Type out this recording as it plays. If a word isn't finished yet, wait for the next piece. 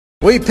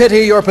We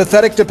pity your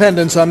pathetic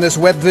dependence on this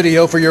web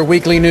video for your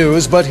weekly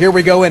news, but here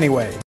we go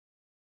anyway.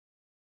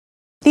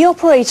 The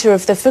operator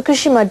of the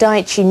Fukushima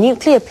Daiichi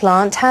nuclear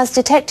plant has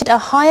detected a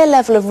higher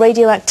level of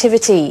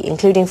radioactivity,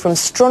 including from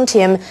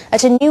strontium,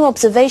 at a new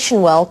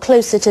observation well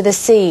closer to the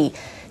sea.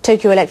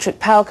 Tokyo Electric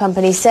Power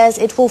Company says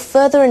it will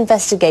further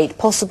investigate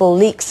possible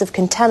leaks of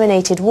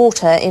contaminated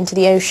water into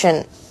the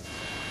ocean.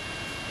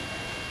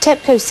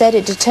 TEPCO said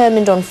it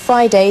determined on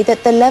Friday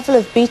that the level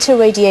of beta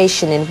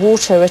radiation in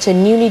water at a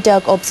newly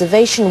dug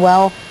observation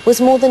well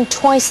was more than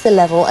twice the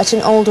level at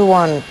an older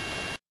one.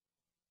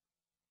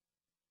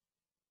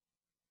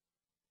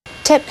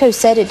 TEPCO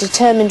said it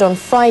determined on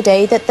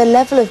Friday that the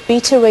level of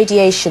beta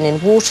radiation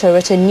in water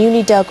at a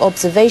newly dug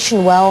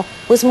observation well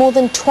was more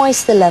than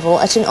twice the level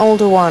at an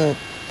older one.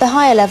 The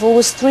higher level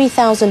was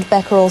 3,000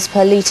 becquerels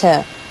per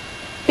litre.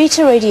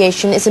 Beta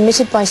radiation is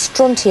emitted by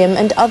strontium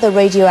and other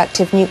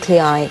radioactive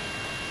nuclei.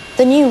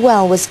 The new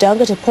well was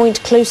dug at a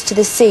point close to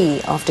the sea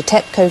after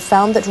TEPCO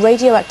found that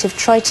radioactive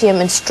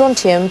tritium and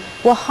strontium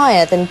were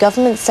higher than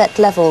government-set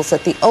levels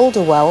at the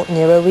older well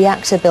near a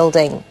reactor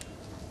building.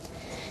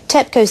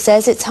 TEPCO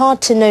says it's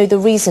hard to know the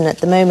reason at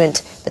the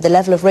moment, but the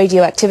level of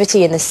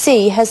radioactivity in the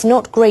sea has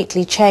not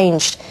greatly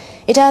changed.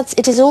 It adds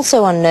it is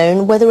also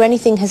unknown whether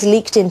anything has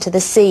leaked into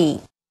the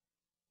sea.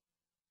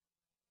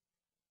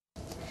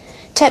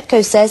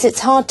 TEPCO says it's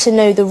hard to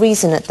know the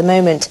reason at the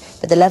moment,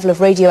 but the level of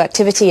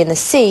radioactivity in the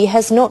sea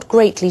has not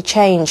greatly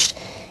changed.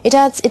 It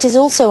adds it is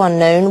also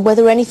unknown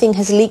whether anything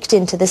has leaked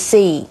into the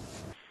sea.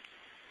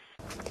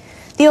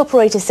 The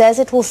operator says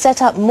it will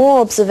set up more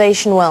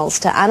observation wells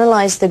to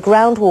analyse the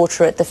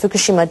groundwater at the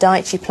Fukushima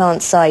Daiichi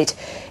plant site.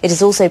 It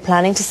is also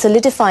planning to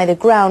solidify the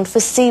ground for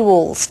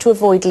seawalls to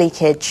avoid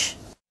leakage.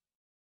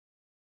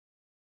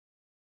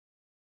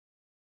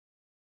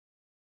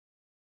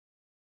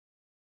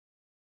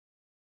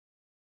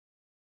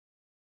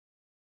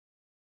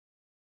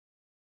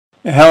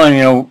 Helen,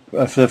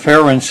 the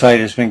Fairwind site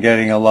has been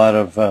getting a lot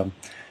of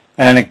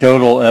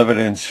anecdotal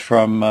evidence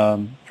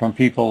from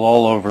people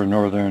all over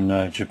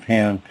northern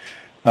Japan.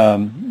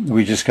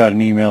 We just got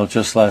an email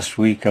just last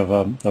week of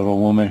a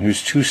woman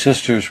whose two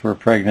sisters were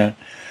pregnant,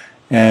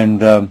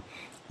 and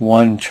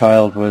one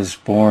child was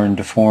born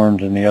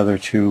deformed, and the other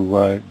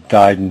two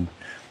died in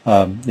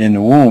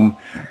the womb.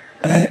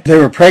 They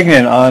were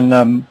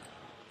pregnant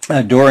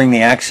during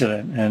the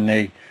accident, and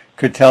they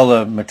could tell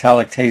the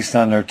metallic taste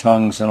on their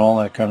tongues and all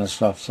that kind of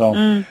stuff.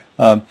 So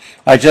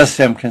I just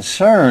am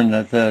concerned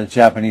that the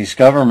Japanese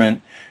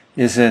government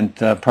isn't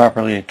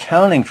properly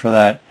accounting for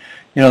that.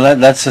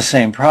 That's the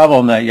same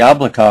problem that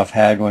Yablokov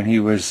had when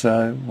he was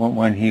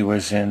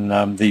in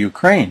the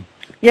Ukraine.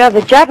 Yeah,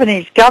 the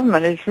Japanese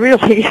government is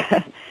really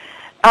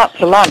out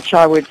to lunch,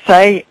 I would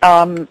say.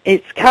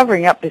 It's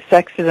covering up this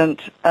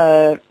accident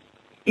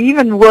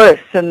even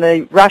worse than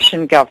the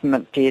Russian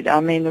government did.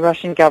 I mean, the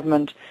Russian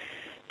government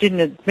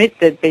didn't admit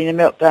there'd been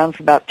a meltdown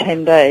for about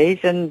 10 days,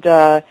 and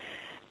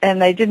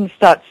they didn't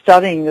start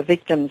studying the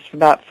victims for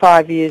about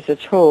 5 years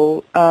at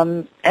all,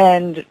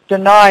 and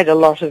denied a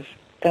lot of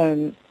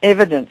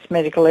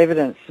medical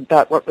evidence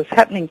about what was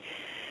happening.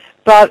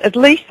 But at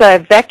least they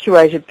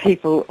evacuated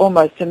people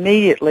almost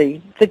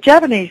immediately. The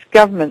Japanese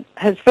government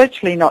has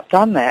virtually not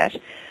done that.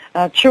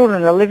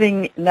 Children are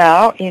living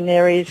now in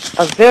areas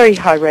of very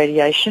high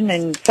radiation.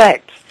 In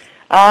fact,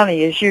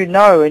 Arnie, as you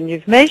know and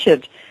you've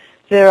measured,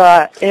 there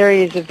are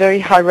areas of very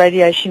high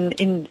radiation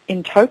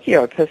in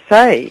Tokyo per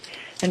se,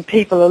 and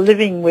people are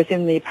living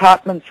within the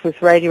apartments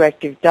with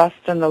radioactive dust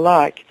and the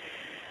like.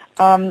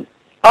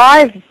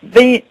 I've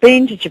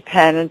been to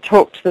Japan and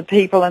talked to the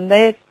people, and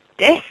they're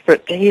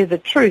desperate to hear the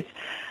truth.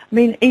 I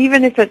mean,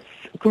 even if it's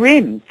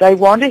grim, they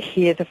want to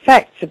hear the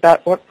facts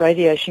about what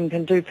radiation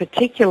can do,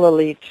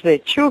 particularly to their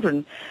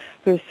children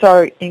who are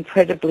so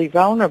incredibly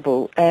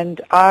vulnerable.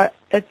 And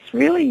it's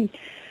really...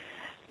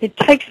 it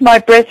takes my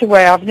breath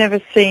away. I've never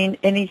seen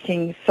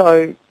anything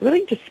so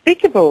really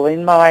despicable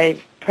in my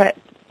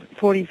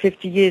 40,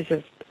 50 years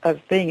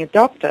of being a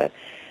doctor,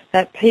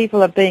 that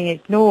people are being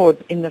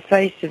ignored in the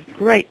face of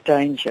great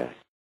danger.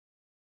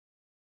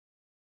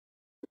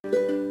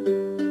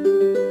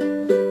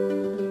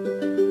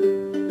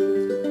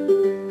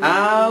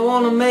 I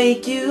want to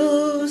make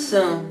you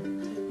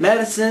some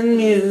medicine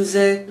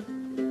music.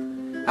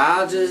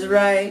 I'll just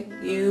write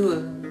you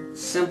a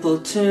simple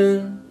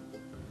tune.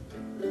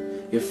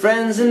 Your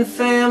friends and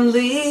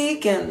family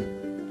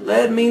can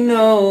let me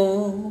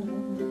know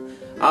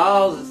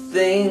all the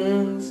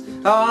things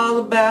all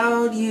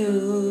about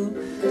you.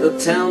 They'll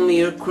tell me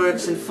your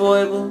quirks and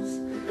foibles.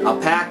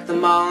 I'll pack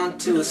them all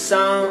into a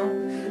song,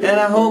 and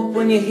I hope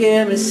when you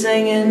hear me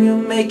singing,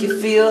 you'll make you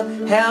feel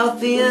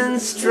healthy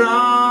and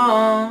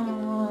strong.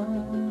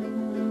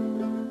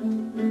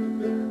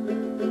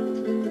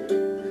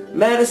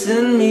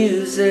 Medicine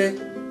music,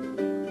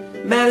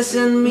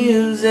 medicine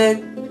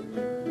music.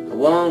 I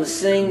want to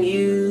sing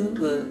you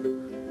a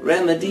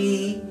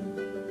remedy.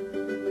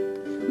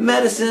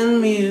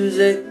 Medicine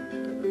music,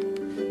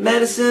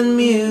 medicine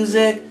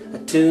music. A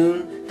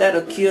tune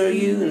that'll cure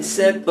you and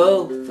set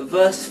both of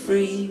us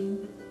free.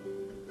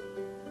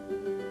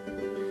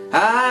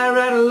 I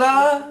write a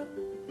lot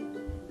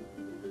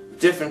of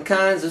different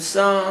kinds of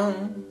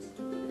songs,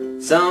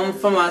 some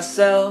for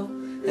myself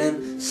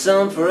and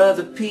some for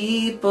other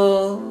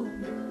people.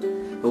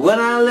 But when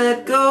I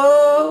let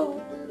go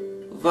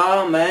of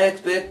all my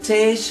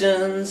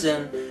expectations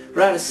and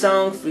write a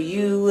song for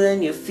you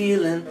when you're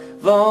feeling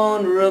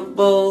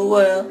vulnerable,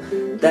 well,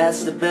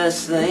 that's the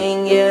best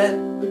thing yet.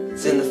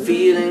 It's in the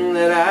feeling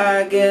that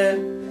I get.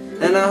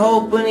 And I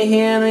hope when you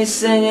hear me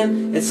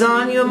singing, it's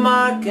on your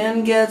mark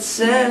and get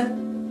set.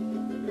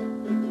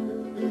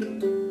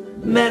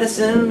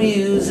 Medicine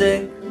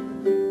music,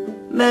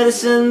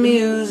 medicine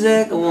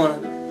music, I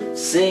wanna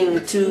sing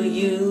to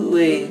you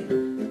a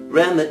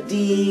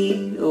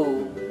remedy.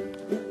 Oh,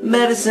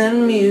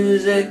 medicine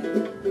music,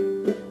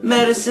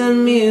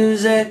 medicine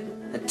music,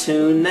 a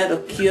tune that'll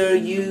cure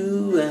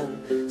you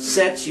and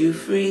set you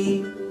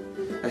free.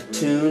 A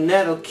tune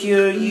that'll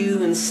cure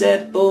you and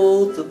set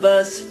both of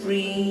us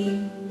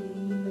free.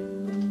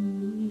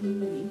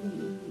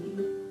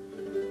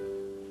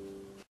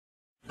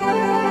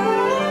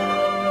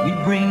 We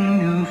bring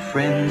new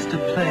friends to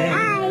play.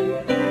 Hi.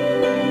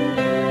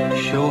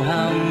 Show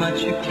how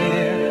much you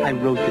care. I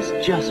wrote this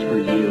just for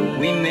you.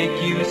 We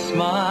make you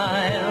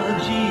smile,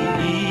 gee.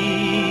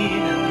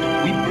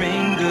 We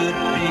bring good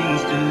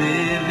things to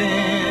live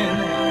in.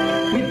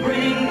 We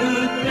bring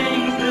good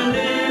things to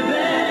live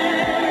in.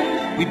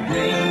 We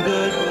bring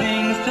good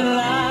things to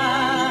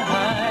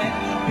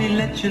life. We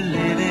let you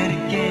live it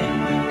again.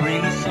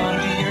 Bring a song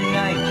to your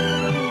night.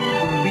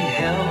 We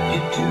help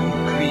you to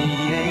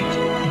create.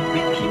 We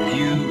keep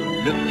you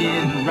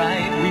looking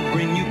right. We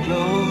bring you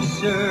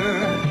closer,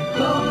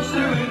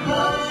 closer and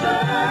closer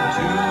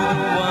to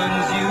the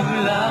ones you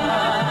love.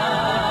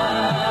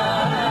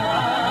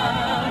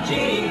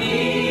 Gee,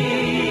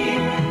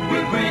 we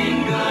bring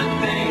good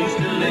things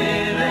to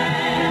live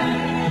in.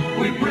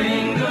 We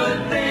bring good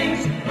things,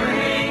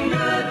 bring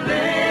good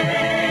things.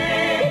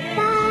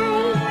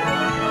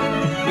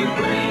 We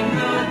bring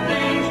good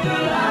things to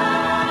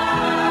life.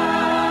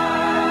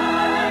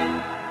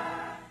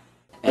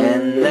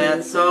 And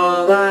that's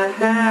all I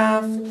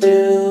have to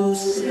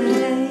say.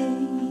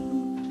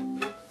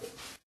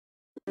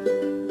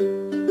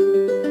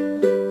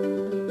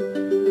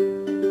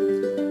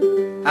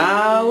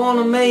 I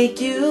wanna make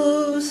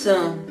you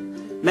some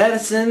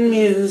medicine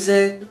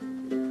music.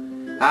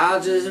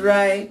 I'll just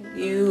write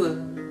you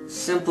a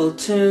simple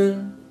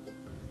tune.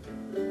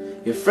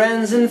 Your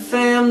friends and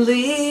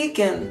family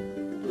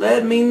can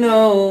let me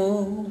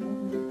know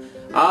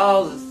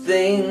all the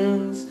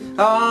things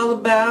all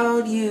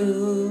about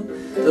you.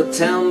 They'll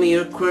tell me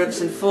your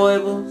quirks and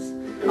foibles.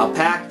 I'll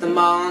pack them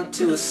all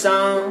into a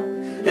song.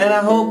 And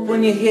I hope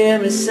when you hear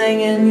me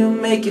singing, you'll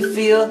make you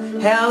feel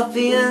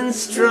healthy and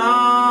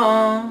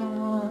strong.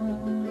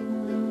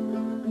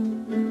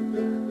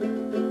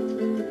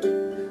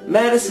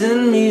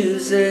 Medicine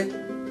music,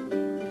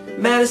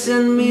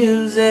 medicine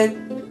music,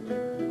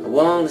 I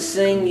want to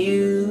sing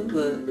you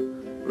a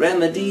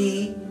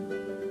remedy.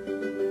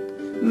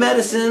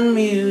 Medicine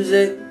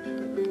music,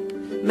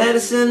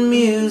 medicine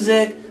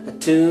music, a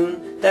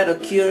tune that'll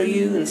cure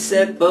you and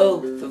set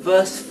both of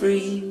us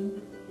free.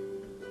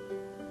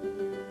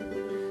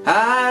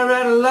 I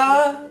write a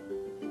lot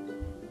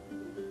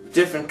of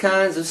different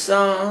kinds of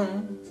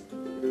songs,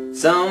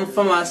 some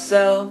for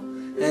myself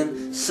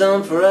and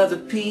some for other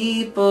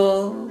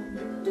people.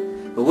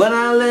 But when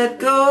I let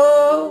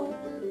go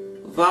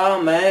of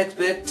all my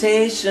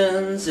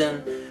expectations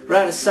and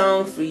write a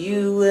song for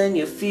you when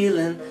you're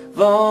feeling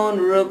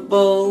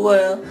vulnerable,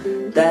 well,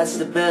 that's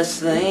the best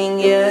thing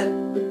yet.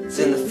 It's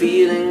in the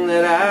feeling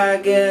that I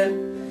get.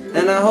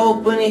 And I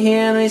hope when you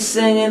hear me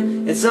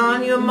singing, it's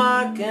on your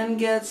mark and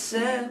get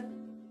set.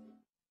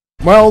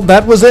 Well,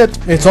 that was it.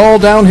 It's all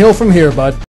downhill from here, bud.